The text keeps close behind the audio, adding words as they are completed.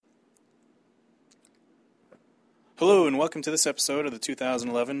Hello and welcome to this episode of the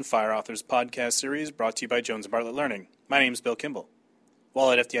 2011 Fire Authors Podcast Series brought to you by Jones & Bartlett Learning. My name is Bill Kimball. While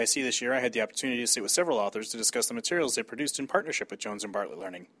at FDIC this year, I had the opportunity to sit with several authors to discuss the materials they produced in partnership with Jones & Bartlett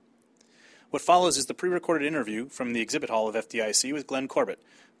Learning. What follows is the pre-recorded interview from the exhibit hall of FDIC with Glenn Corbett,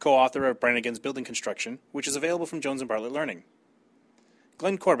 co-author of Brannigan's Building Construction, which is available from Jones & Bartlett Learning.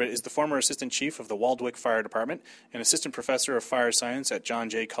 Glenn Corbett is the former Assistant Chief of the Waldwick Fire Department and Assistant Professor of Fire Science at John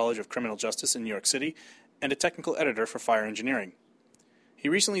Jay College of Criminal Justice in New York City, and a technical editor for fire engineering. He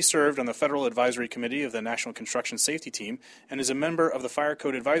recently served on the Federal Advisory Committee of the National Construction Safety Team and is a member of the Fire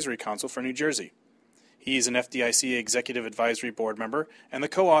Code Advisory Council for New Jersey. He is an FDIC Executive Advisory Board member and the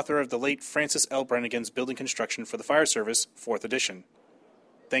co-author of the late Francis L. Brannigan's Building Construction for the Fire Service, 4th edition.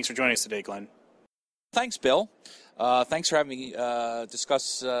 Thanks for joining us today, Glenn. Thanks, Bill. Thanks for having me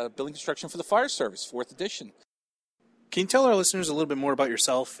discuss building construction for the fire service, 4th edition. Can you tell our listeners a little bit more about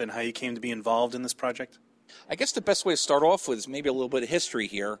yourself and how you came to be involved in this project? I guess the best way to start off with is maybe a little bit of history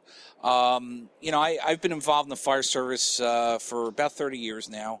here. I've been involved in the fire service for about 30 years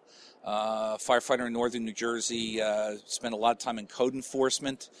now. Firefighter in northern New Jersey, spent a lot of time in code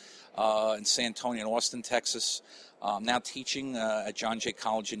enforcement in San Antonio and Austin, Texas. Now teaching at John Jay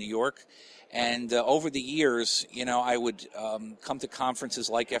College in New York. And over the years, I would come to conferences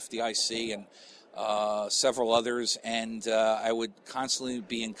like FDIC and several others, and I would constantly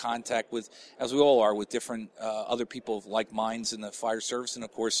be in contact with, as we all are, with different other people of like minds in the fire service. And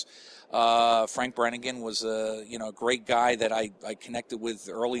of course, Frank Brannigan was a great guy that I connected with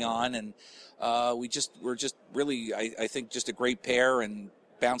early on, and we're just really, I think, just a great pair and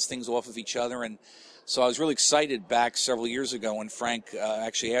bounce things off of each other. And so I was really excited back several years ago when Frank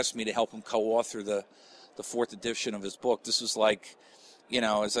actually asked me to help him co-author the 4th edition of his book. This was like,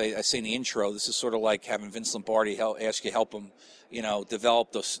 as I say in the intro, this is sort of like having Vince Lombardi ask you to help him,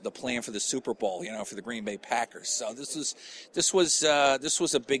 develop the plan for the Super Bowl, for the Green Bay Packers. So this was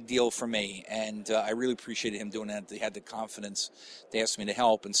a big deal for me, and I really appreciated him doing that. He had the confidence to ask me to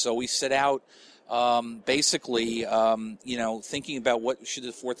help, and so we set out. Thinking about what should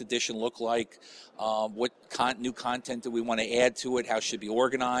the 4th edition look like, what new content do we want to add to it, how it should be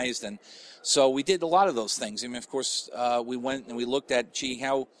organized, and so we did a lot of those things. I mean, of course, we went and we looked at,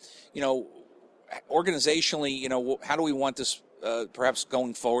 how, organizationally, how do we want this perhaps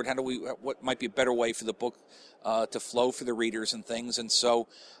going forward? What might be a better way for the book to flow for the readers and things, and so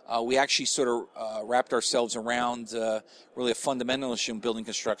we actually sort of wrapped ourselves around really a fundamental issue in building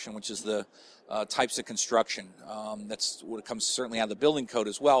construction, which is the types of construction. That's what comes certainly out of the building code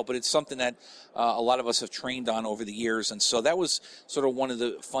as well, but it's something that a lot of us have trained on over the years, and so that was sort of one of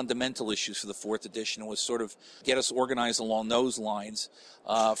the fundamental issues for the 4th edition, was sort of get us organized along those lines.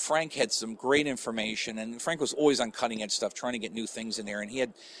 Frank had some great information, and Frank was always on cutting edge stuff, trying to get new things in there, and he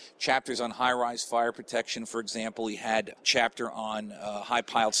had chapters on high-rise fire protection, for example. He had a chapter on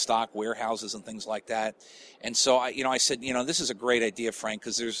high-piled stock warehouses and things like that. And so I said, this is a great idea, Frank,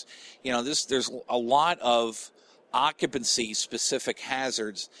 because there's a lot of occupancy specific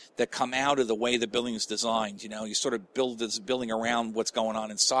hazards that come out of the way the building is designed. You sort of build this building around what's going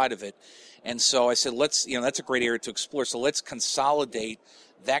on inside of it. And so I said, that's a great area to explore. So let's consolidate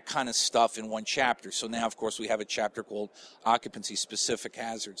that kind of stuff in one chapter. So now, of course, we have a chapter called Occupancy Specific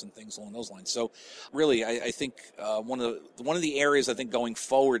Hazards and things along those lines. So really, I think one of the areas I think going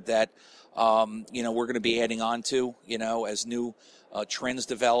forward that we're going to be adding on to, as new trends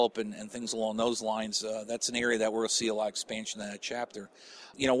develop and things along those lines, that's an area that we'll see a lot of expansion in that chapter.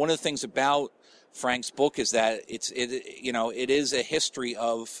 One of the things about Frank's book is that it is a history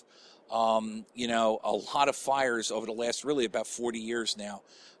of a lot of fires over the last really about 40 years now.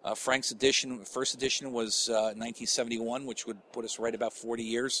 Frank's first edition was 1971, which would put us right about 40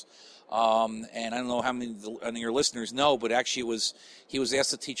 years. And I don't know how many of your listeners know, but actually he was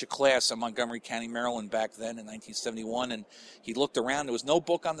asked to teach a class in Montgomery County, Maryland back then in 1971, and he looked around. There was no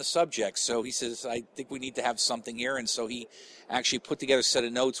book on the subject, so he says, I think we need to have something here. And so he actually put together a set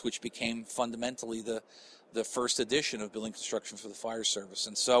of notes which became fundamentally the first edition of Building Construction for the Fire Service.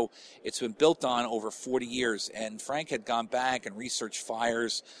 And so it's been built on over 40 years. And Frank had gone back and researched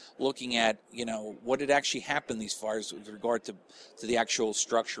fires, looking at, what had actually happened in these fires with regard to the actual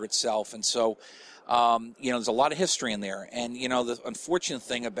structure itself. And so, there's a lot of history in there. And, the unfortunate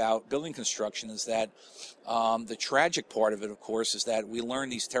thing about building construction is that the tragic part of it, of course, is that we learn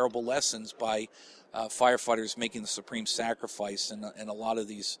these terrible lessons by firefighters making the supreme sacrifice in a lot of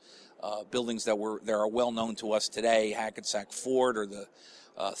these buildings that are well known to us today, Hackensack Ford or the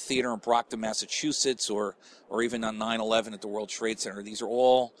theater in Brockton, Massachusetts, or even on 9/11 at the World Trade Center. These are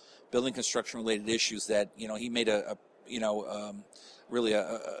all building construction related issues that he made really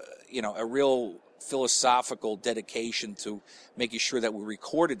a real philosophical dedication to making sure that we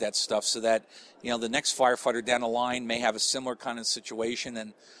recorded that stuff so that, the next firefighter down the line may have a similar kind of situation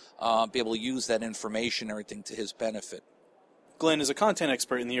and be able to use that information and everything to his benefit. Glenn is a content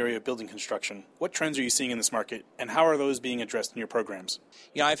expert in the area of building construction. What trends are you seeing in this market, and how are those being addressed in your programs?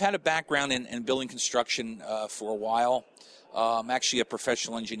 I've had a background in building construction for a while. I'm actually a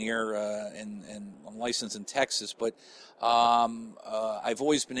professional engineer, and I'm licensed in Texas, but I've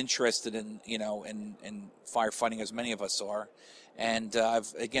always been interested in firefighting, as many of us are. And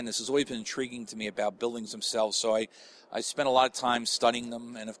this has always been intriguing to me about buildings themselves. So I spent a lot of time studying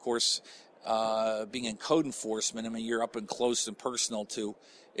them, and of course, being in code enforcement, you're up and close and personal to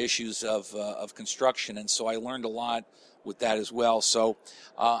issues of construction, and so I learned a lot with that as well. So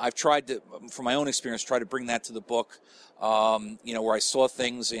I've tried to, from my own experience, try to bring that to the book. Where I saw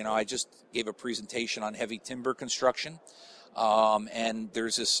things. I just gave a presentation on heavy timber construction, and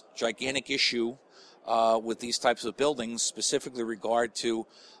there's this gigantic issue with these types of buildings, specifically regard to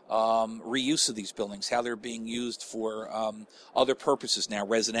reuse of these buildings, how they're being used for other purposes now,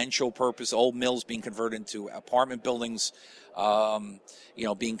 residential purpose, old mills being converted into apartment buildings,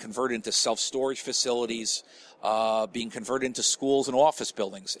 being converted into self-storage facilities, being converted into schools and office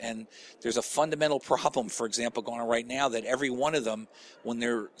buildings. And there's a fundamental problem, for example, going on right now, that every one of them, when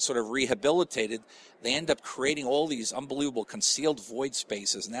they're sort of rehabilitated, they end up creating all these unbelievable concealed void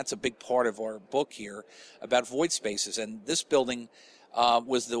spaces. And that's a big part of our book here about void spaces. And this building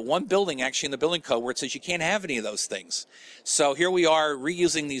was the one building actually in the building code where it says you can't have any of those things. So here we are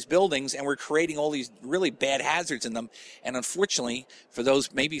reusing these buildings, and we're creating all these really bad hazards in them. And unfortunately, for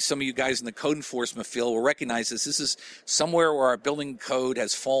those, maybe some of you guys in the code enforcement field will recognize this. This is somewhere where our building code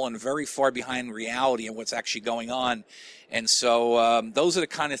has fallen very far behind reality and what's actually going on. And so those are the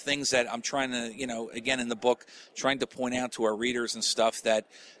kind of things that I'm trying to, again, in the book, trying to point out to our readers and stuff, that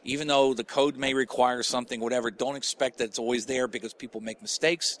even though the code may require something, whatever, don't expect that it's always there, because people make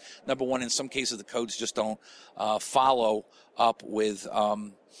mistakes. Number one, in some cases, the codes just don't follow up with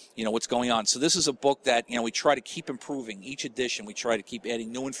what's going on. So this is a book that, we try to keep improving. Each edition, we try to keep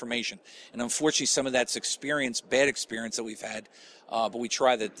adding new information. And unfortunately, some of that's bad experience that we've had. But we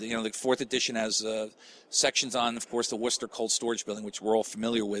try that, the fourth edition has sections on, of course, the Worcester Cold Storage Building, which we're all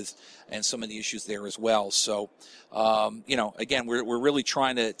familiar with, and some of the issues there as well. So, again, we're really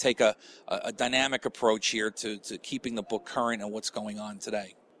trying to take a dynamic approach here to keeping the book current and what's going on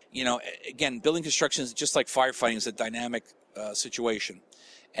today. Again, building construction is just like firefighting, is a dynamic situation.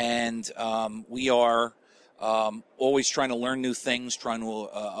 And we are always trying to learn new things, trying to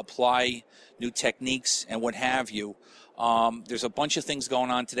apply new techniques and what have you. There's a bunch of things going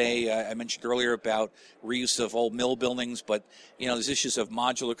on today. I mentioned earlier about reuse of old mill buildings, but, there's issues of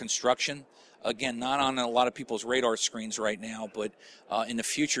modular construction. Again, not on a lot of people's radar screens right now, but in the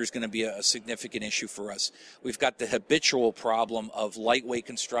future is going to be a significant issue for us. We've got the habitual problem of lightweight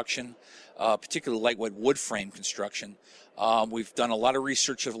construction, particularly lightweight wood frame construction. We've done a lot of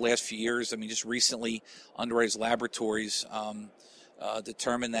research over the last few years. Just recently, Underwriters Laboratories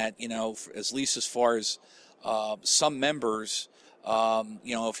determined that, at least as far as some members,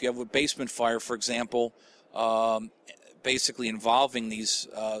 if you have a basement fire, for example, basically involving these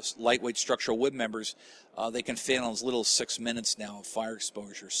lightweight structural wood members, they can fail in as little as 6 minutes now of fire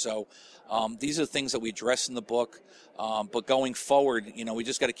exposure. So these are the things that we address in the book. But going forward, we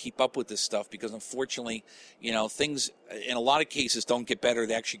just got to keep up with this stuff, because unfortunately, things in a lot of cases don't get better;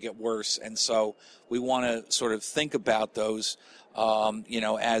 they actually get worse. And so we want to sort of think about those,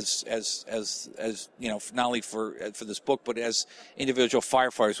 as not only for this book, but as individual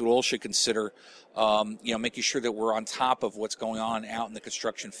firefighters, we all should consider, making sure that we're on top of what's going on out in the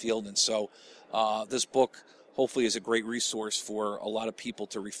construction field. And so this book hopefully is a great resource for a lot of people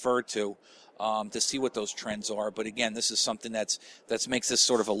to refer to see what those trends are. But again, this is something that makes this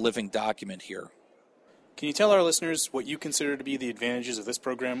sort of a living document here. Can you tell our listeners what you consider to be the advantages of this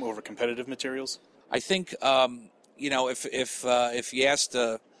program over competitive materials? I think, if you asked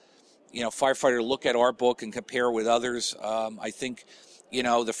a firefighter to look at our book and compare with others, I think,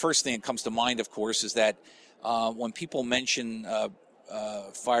 the first thing that comes to mind, of course, is that when people mention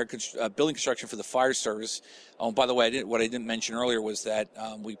building construction for the fire service. Oh, by the way, what I didn't mention earlier was that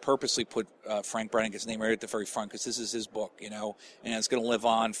we purposely put Frank Brannigan's name right at the very front, because this is his book, and it's going to live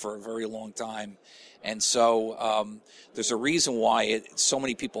on for a very long time. And so there's a reason why so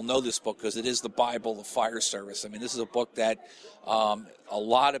many people know this book, because it is the Bible of fire service. This is a book that a a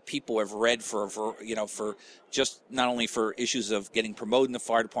lot of people have read for just not only for issues of getting promoted in the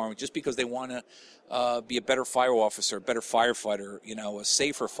fire department, just because they want to be a better fire officer, a better firefighter, a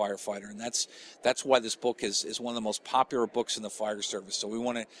safer firefighter. And that's why this book is one of the most popular books in the fire service. So we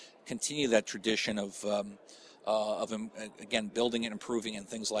want to continue that tradition of again, building and improving and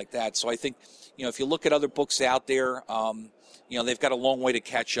things like that. So I think, if you look at other books out there, they've got a long way to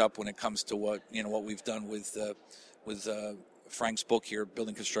catch up when it comes to what we've done with Frank's book here,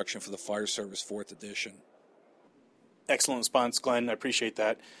 Building Construction for the Fire Service, 4th edition. Excellent response, Glenn. I appreciate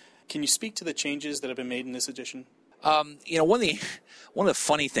that. Can you speak to the changes that have been made in this edition? One of the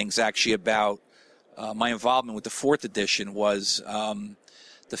funny things actually about my involvement with the 4th edition was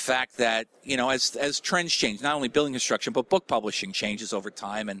the fact that, as trends change, not only building construction, but book publishing changes over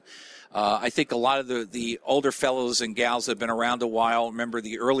time. And I think a lot of the older fellows and gals that have been around a while remember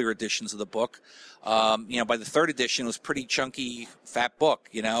the earlier editions of the book. By the 3rd edition, it was a pretty chunky, fat book,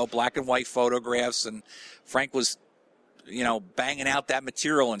 black and white photographs. And Frank was, banging out that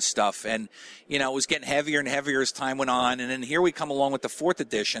material and stuff. And, it was getting heavier and heavier as time went on. And then here we come along with the 4th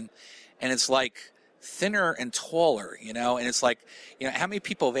edition, and it's like thinner and taller, and it's like, how many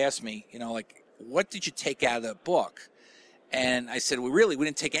people have asked me, what did you take out of the book? And I said, we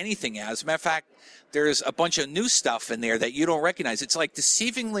didn't take anything out. As a matter of fact, there's a bunch of new stuff in there that you don't recognize. It's like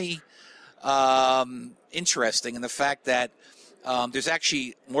deceivingly interesting in the fact that there's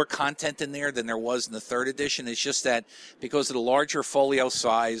actually more content in there than there was in the 3rd edition. It's just that because of the larger folio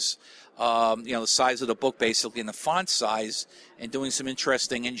size, the size of the book basically, and the font size, and doing some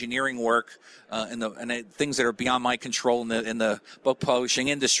interesting engineering work and things that are beyond my control in the book publishing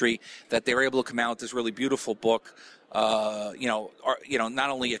industry, that they were able to come out with this really beautiful book. Not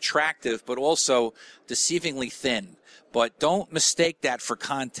only attractive but also deceivingly thin. But don't mistake that for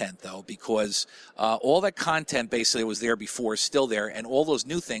content, though, because all that content basically was there before is still there, and all those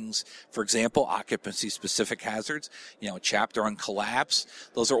new things, for example, occupancy-specific hazards, a chapter on collapse,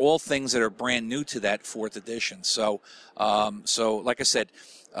 those are all things that are brand new to that 4th edition. So like I said,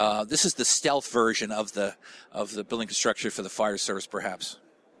 this is the stealth version of the building construction for the fire service, perhaps.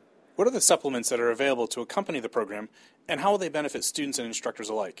 What are the supplements that are available to accompany the program, and how will they benefit students and instructors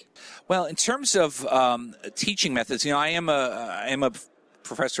alike? Well, in terms of teaching methods, I am a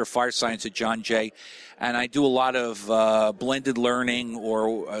professor of fire science at John Jay, and I do a lot of blended learning,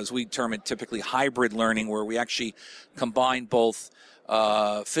 or as we term it, typically hybrid learning, where we actually combine both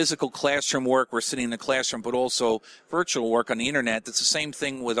physical classroom work, we're sitting in the classroom, but also virtual work on the internet. It's the same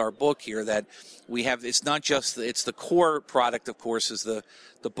thing with our book here, that we have, it's not just, it's the core product, of course, is the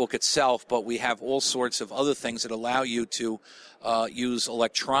book itself, but we have all sorts of other things that allow you to use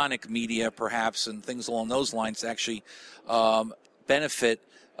electronic media, perhaps, and things along those lines to actually benefit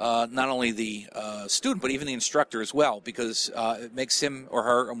not only the student, but even the instructor as well, because it makes him or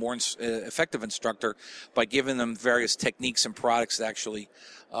her a more effective instructor by giving them various techniques and products that actually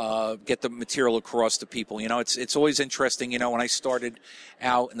get the material across to people. It's always interesting. When I started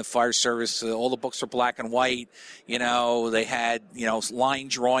out in the fire service, all the books were black and white. They had, line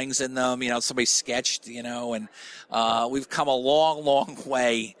drawings in them, somebody sketched, and we've come a long, long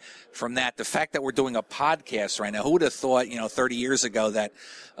way from that. The fact that we're doing a podcast right now, who would have thought, 30 years ago that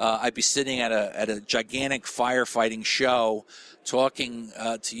I'd be sitting at a gigantic firefighting show talking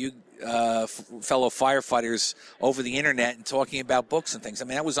to you fellow firefighters over the internet and talking about books and things. I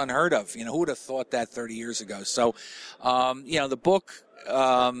mean, that was unheard of. Who would have thought that 30 years ago? So, the book,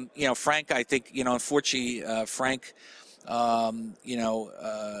 Frank, I think, unfortunately, Frank, he's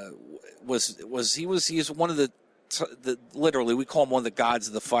one of the literally, we call him one of the gods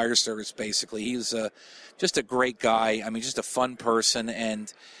of the fire service, basically. He's just a great guy. I mean, just a fun person.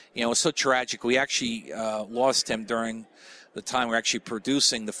 And, it's so tragic. We actually lost him during the time we're actually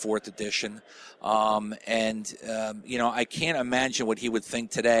producing the 4th edition. I can't imagine what he would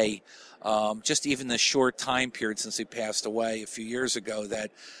think today, just even the short time period since he passed away a few years ago,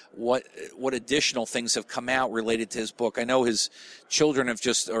 that what additional things have come out related to his book. I know his children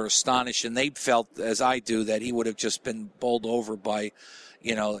are astonished, and they felt, as I do, that he would have just been bowled over by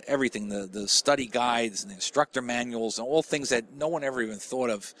everything, the study guides and the instructor manuals and all things that no one ever even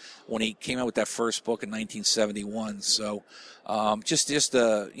thought of when he came out with that first book in 1971. So just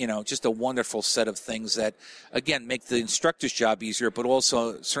a wonderful set of things that, again, make the instructor's job easier, but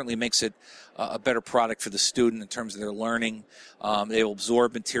also certainly makes it a better product for the student in terms of their learning. They will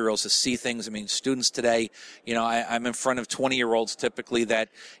absorb materials to see things. I mean, students today, I'm in front of 20-year-olds typically that,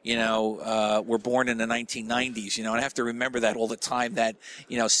 were born in the 1990s, and I have to remember that all the time, that,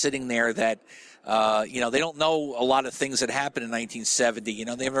 sitting there, that They don't know a lot of things that happened in 1970.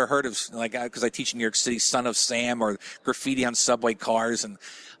 They never heard of, because I teach in New York City, Son of Sam or graffiti on subway cars, and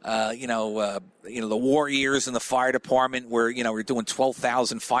the war years in the fire department where, we're doing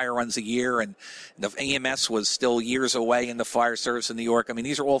 12,000 fire runs a year, and the EMS was still years away in the fire service in New York. I mean,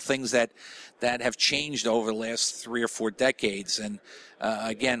 these are all things that have changed over the last 3 or 4 decades. And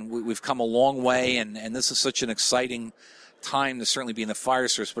again, we've come a long way, and this is such an exciting time to certainly be in the fire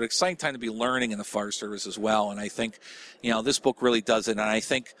service, but exciting time to be learning in the fire service as well. And I think, this book really does it. And I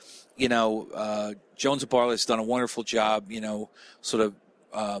think, Jones and Bartlett has done a wonderful job, sort of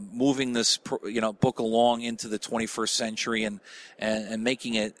moving this, book along into the 21st century and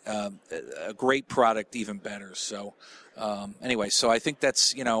making it a great product even better. So anyway, so I think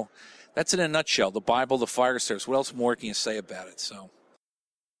that's in a nutshell, the Bible, the fire service. What else more can you say about it? So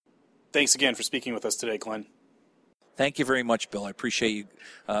thanks again for speaking with us today, Glenn. Thank you very much, Bill. I appreciate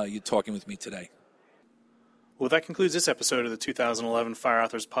you talking with me today. Well, that concludes this episode of the 2011 Fire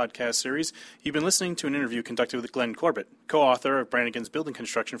Authors podcast series. You've been listening to an interview conducted with Glenn Corbett, co-author of Brannigan's Building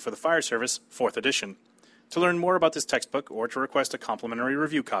Construction for the Fire Service, 4th edition. To learn more about this textbook or to request a complimentary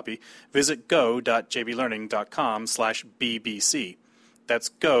review copy, visit go.jblearning.com/bbc. That's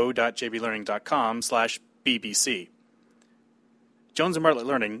go.jblearning.com/bbc. Jones and Bartlett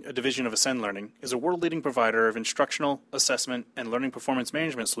Learning, a division of Ascend Learning, is a world-leading provider of instructional, assessment, and learning performance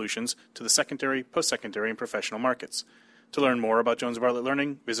management solutions to the secondary, post-secondary, and professional markets. To learn more about Jones and Bartlett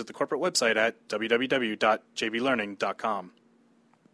Learning, visit the corporate website at www.jblearning.com.